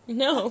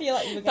 No, I feel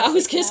like you were but I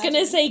was just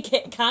Canadian. going to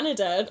say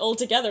Canada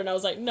altogether, and I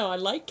was like, no, I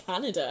like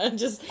Canada.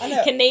 Just I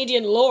know.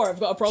 Canadian law I've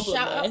got a problem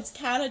Shout out with. to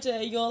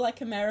Canada, you're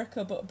like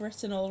America, but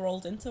Britain all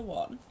rolled into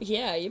one.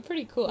 Yeah, you're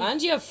pretty cool.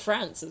 And you have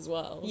France as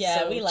well. Yeah,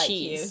 so we like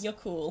cheese. you. You're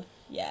cool.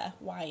 Yeah,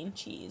 wine,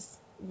 cheese.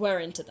 We're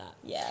into that.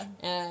 Yeah.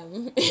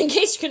 In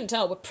case you couldn't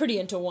tell, we're pretty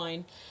into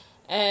wine.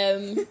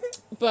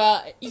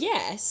 But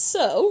yeah,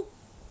 so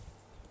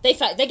they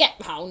get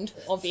found,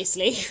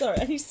 obviously. Sorry,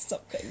 I need to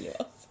stop cutting you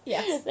off.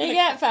 Yes. They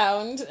get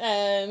found.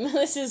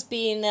 This has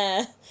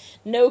been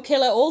no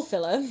killer, all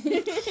filler.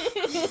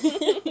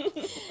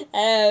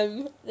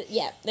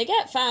 Yeah, they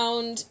get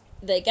found.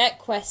 They get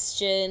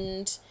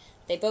questioned.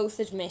 They both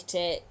admit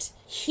it.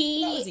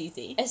 That was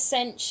easy.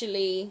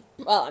 Essentially,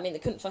 well, I mean, they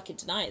couldn't fucking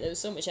deny it. There was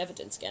so much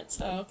evidence against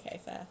them. Oh, okay,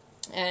 fair.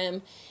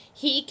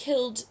 He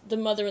killed the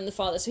mother and the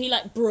father, so he,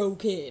 like,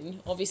 broke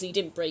in. Obviously, he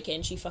didn't break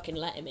in, she fucking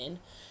let him in.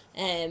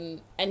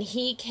 And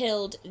he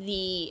killed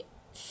the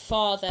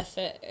father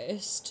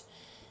first,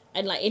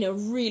 and, like, in a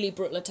really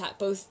brutal attack.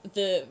 Both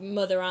the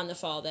mother and the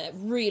father,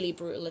 really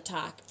brutal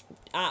attack.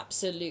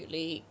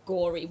 Absolutely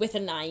gory. With a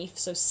knife,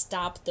 so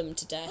stabbed them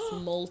to death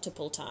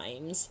multiple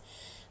times.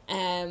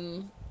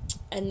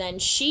 And then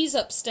she's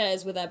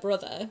upstairs with her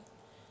brother,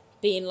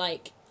 being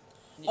like,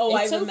 Oh,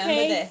 it's I remember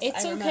okay, this.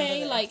 it's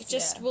okay, like,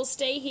 just, yeah. we'll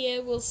stay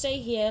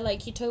here,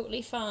 like, you're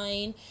totally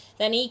fine.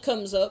 Then he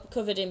comes up,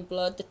 covered in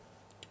blood, the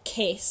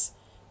kiss,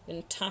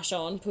 and tash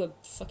on, poor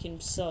fucking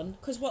son.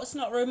 Because what's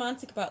not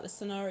romantic about this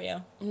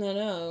scenario?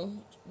 No.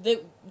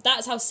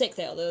 That's how sick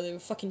they are, though, they were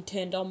fucking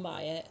turned on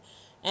by it.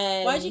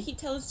 Why do you keep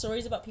telling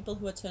stories about people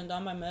who are turned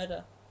on by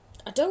murder?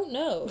 I don't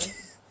know.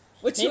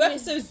 We're 2 Maybe-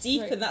 episodes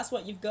deep right. and that's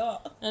what you've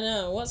got. I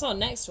know, what's our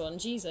next one?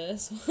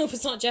 Jesus. Hope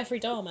it's not Jeffrey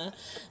Dahmer.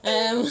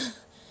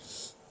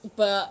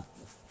 But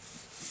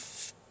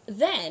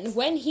then,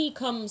 when he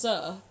comes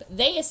up,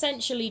 they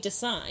essentially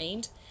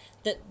decide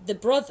that the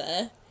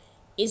brother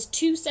is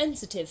too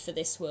sensitive for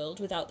this world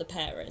without the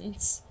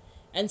parents,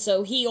 and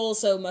so he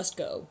also must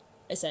go,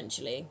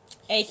 essentially.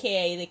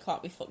 AKA, they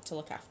can't be fucked to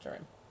look after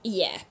him.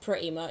 Yeah,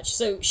 pretty much.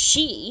 So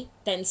she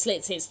then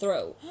slits his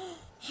throat.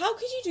 How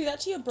could you do that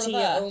to your brother? To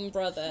your own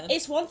brother.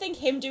 It's one thing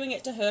him doing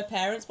it to her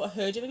parents, but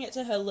her doing it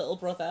to her little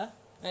brother.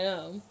 I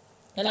know.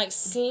 And, like,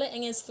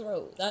 slitting his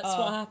throat. That's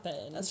what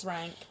happened. That's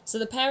rank. So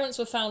the parents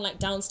were found, like,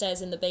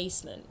 downstairs in the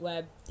basement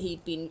where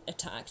he'd been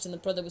attacked, and the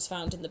brother was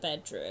found in the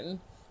bedroom.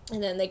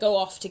 And then they go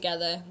off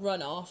together,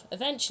 run off,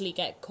 eventually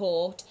get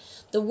caught.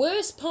 The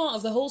worst part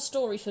of the whole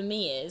story for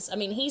me is, I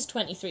mean, he's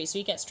 23, so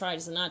he gets tried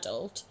as an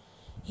adult.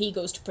 He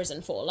goes to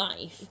prison for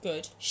life.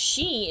 Good.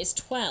 She is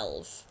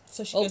 12.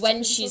 So she or goes to when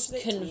prison she's till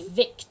she's 18?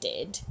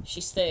 convicted,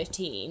 she's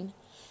 13.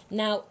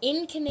 Now,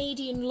 in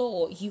Canadian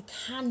law, you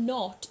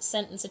cannot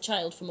sentence a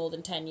child for more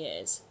than 10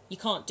 years. You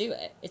can't do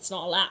it. It's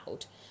not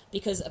allowed.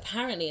 Because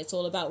apparently it's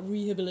all about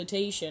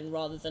rehabilitation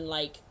rather than,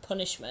 like,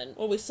 punishment.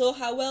 Well, we saw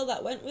how well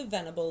that went with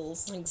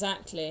Venables.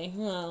 Exactly.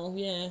 Well,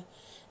 yeah.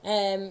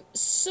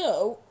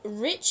 So,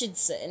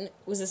 Richardson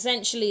was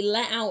essentially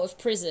let out of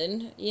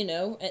prison, you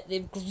know, at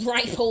the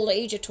ripe old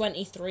age of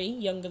 23,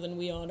 younger than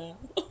we are now.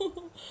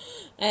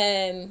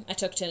 I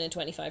took turning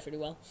 25 pretty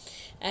well.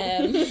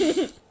 And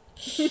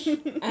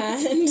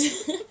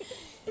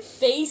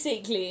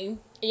basically,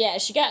 yeah,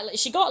 she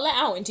got let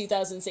out in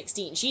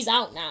 2016. She's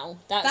out now.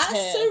 That's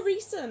her. so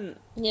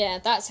recent. Yeah,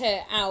 that's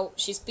her out.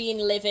 She's been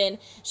living.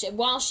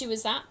 While she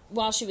was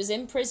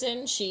in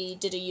prison, she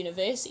did a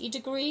university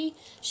degree.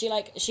 She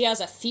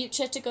has a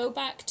future to go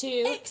back to.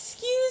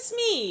 Excuse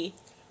me.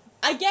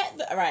 I get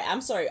right,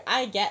 I'm sorry,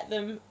 I get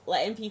them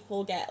letting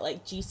people get,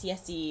 like,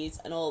 GCSEs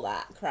and all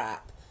that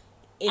crap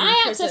in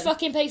I prison. had to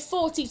fucking pay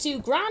 42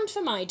 grand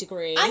for my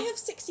degree. I have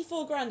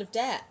 64 grand of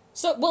debt.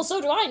 So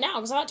do I now,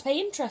 because I had to pay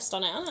interest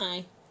on it, haven't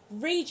I?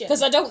 Region.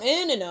 Because I don't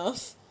earn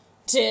enough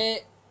to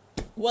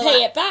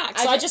pay it back,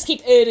 so I just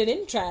keep earning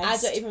interest. I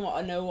don't even want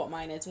to know what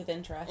mine is with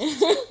interest.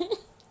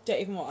 Don't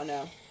even want to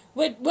know.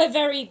 We're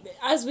very,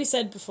 as we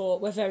said before,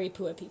 we're very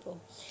poor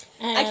people.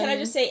 And can I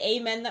just say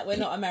amen that we're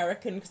not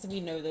American, because we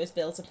know those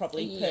bills are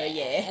probably per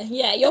year.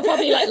 Yeah, you're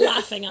probably like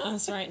laughing at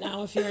us right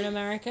now if you're in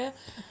America.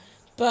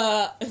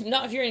 But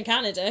not if you're in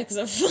Canada, because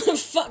I've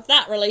fucked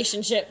that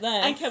relationship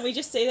there. And can we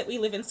just say that we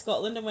live in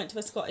Scotland and went to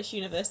a Scottish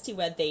university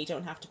where they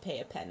don't have to pay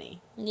a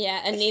penny?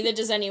 Yeah, and neither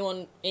does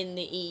anyone in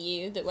the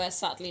EU that we're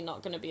sadly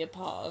not going to be a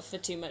part of for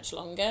too much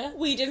longer.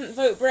 We didn't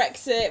vote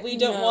Brexit. We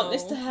don't want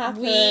this to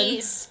happen.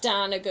 We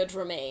stan a good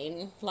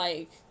Remain.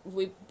 Like,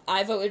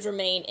 I voted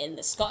Remain in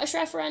the Scottish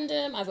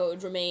referendum. I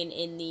voted Remain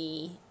in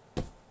the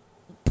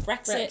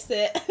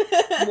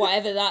Brexit.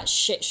 Whatever that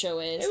shit show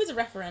is. It was a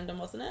referendum,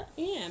 wasn't it?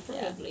 Yeah,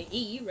 probably. Yeah.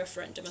 EU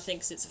referendum, I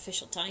think, is its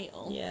official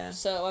title. Yeah.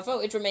 So I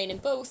voted Remain in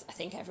both. I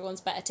think everyone's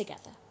better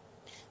together.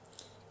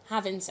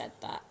 Having said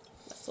that.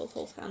 Let's all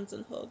hold hands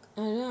and hug.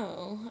 I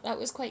know. That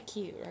was quite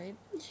cute, right?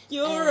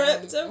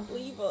 Europe, don't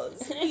leave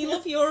us. We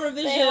love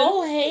Eurovision. They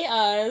all hate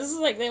us.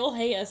 Like, they all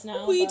hate us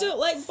now. We don't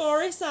like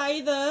Boris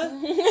either.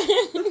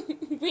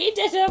 We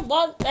didn't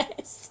want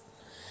this.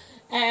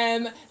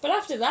 But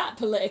after that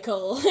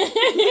political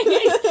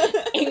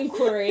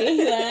inquiry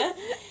there,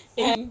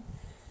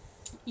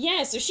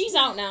 yeah, so she's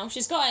out now.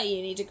 She's got a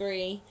uni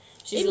degree.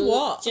 She's in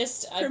what?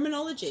 Just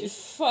criminology.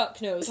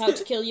 Fuck knows how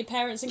to kill your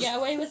parents and get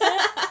away with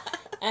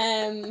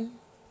it.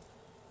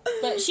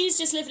 But she's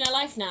just living her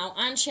life now,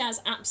 and she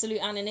has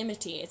absolute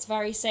anonymity. It's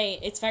very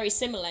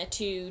similar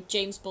to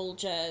James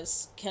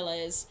Bulger's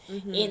killers,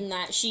 in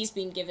that she's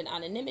been given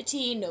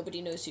anonymity. Nobody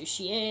knows who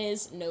she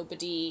is.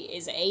 Nobody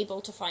is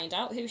able to find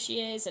out who she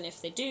is, and if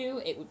they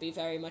do, it would be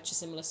very much a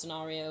similar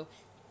scenario.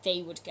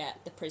 They would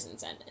get the prison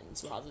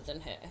sentence rather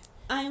than her.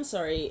 I am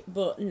sorry,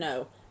 but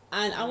no.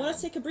 And I want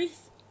to take a brief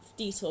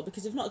detour,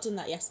 because we've not done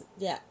that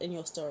yet in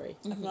your story.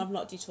 I've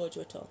not detoured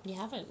you at all. You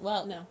haven't?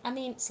 Well, no. I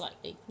mean,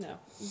 slightly. No,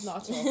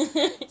 not at all.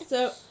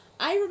 So,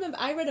 I remember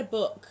I read a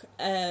book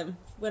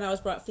when I was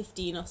about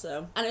 15 or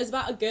so, and it was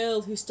about a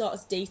girl who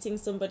starts dating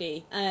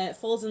somebody,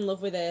 falls in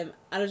love with him,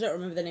 and I don't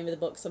remember the name of the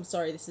book, so I'm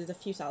sorry, this is a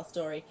futile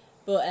story,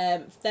 but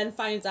then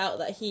finds out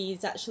that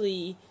he's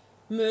actually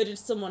murdered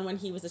someone when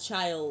he was a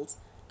child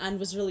and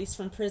was released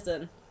from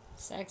prison.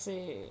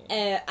 Sexy.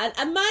 And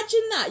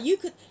imagine that. You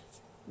could...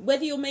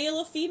 Whether you're male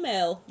or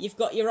female, you've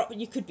got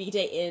you could be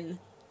dating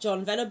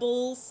Jon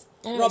Venables,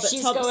 Robert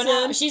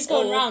Thompson. She's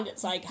going around.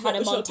 It's like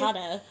Hannah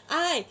Montana.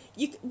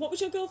 What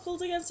was your girl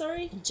called again?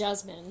 Sorry,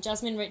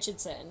 Jasmine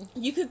Richardson.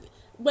 You could,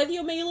 whether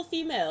you're male or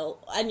female,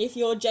 and if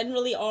you're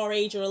generally our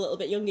age or a little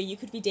bit younger, you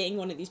could be dating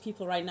one of these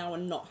people right now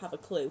and not have a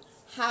clue.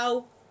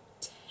 How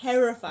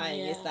terrifying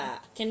is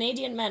that?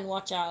 Canadian men,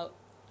 watch out.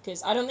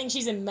 Because I don't think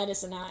she's in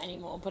Medicine Hat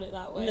anymore, put it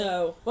that way.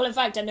 No. Well, in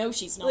fact, I know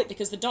she's not,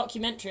 because the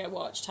documentary I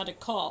watched had a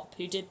cop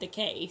who did the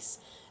case,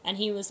 and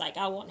he was like,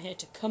 I want her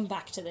to come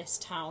back to this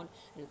town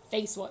and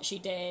face what she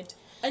did.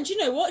 And you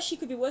know what? She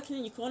could be working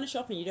in your corner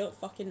shop and you don't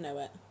fucking know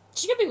it.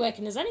 She could be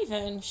working as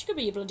anything. She could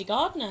be your bloody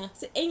gardener.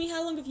 So, Amy,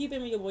 how long have you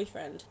been with your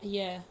boyfriend?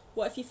 Yeah.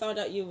 What if you found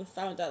out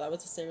that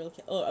was a serial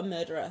killer, or a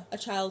murderer, a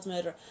child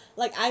murderer?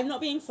 Like, I'm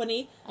not being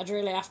funny. I'd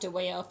really have to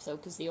weigh it up, though,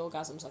 because the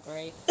orgasms are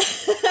great.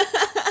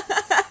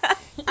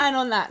 And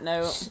on that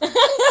note,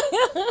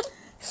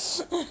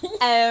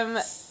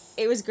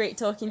 it was great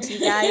talking to you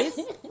guys.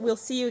 We'll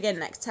see you again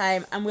next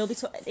time, and we'll be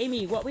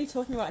Amy, what are we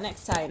talking about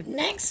next time?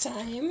 Next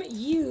time,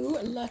 you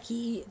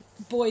lucky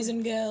boys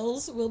and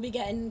girls will be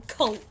getting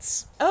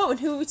cults. Oh, and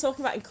who are we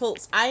talking about in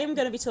cults? I am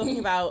going to be talking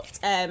about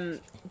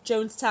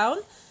Jonestown,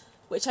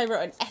 which I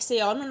wrote an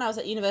essay on when I was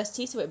at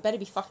university, so it better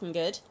be fucking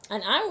good.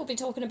 And I will be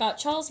talking about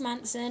Charles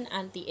Manson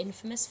and the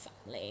infamous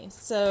family.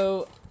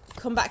 So...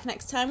 come back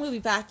next time. We'll be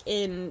back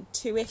in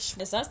 2-ish.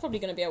 So that's probably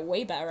going to be a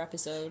way better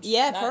episode.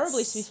 Yeah,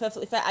 probably, to be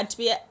perfectly fair. And to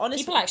be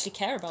honest... people actually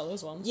care about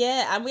those ones.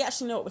 Yeah, and we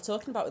actually know what we're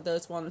talking about with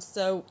those ones.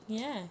 So,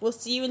 yeah. We'll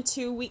see you in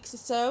 2 weeks or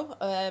so.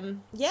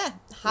 Yeah.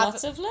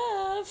 Lots of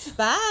love.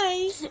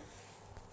 Bye.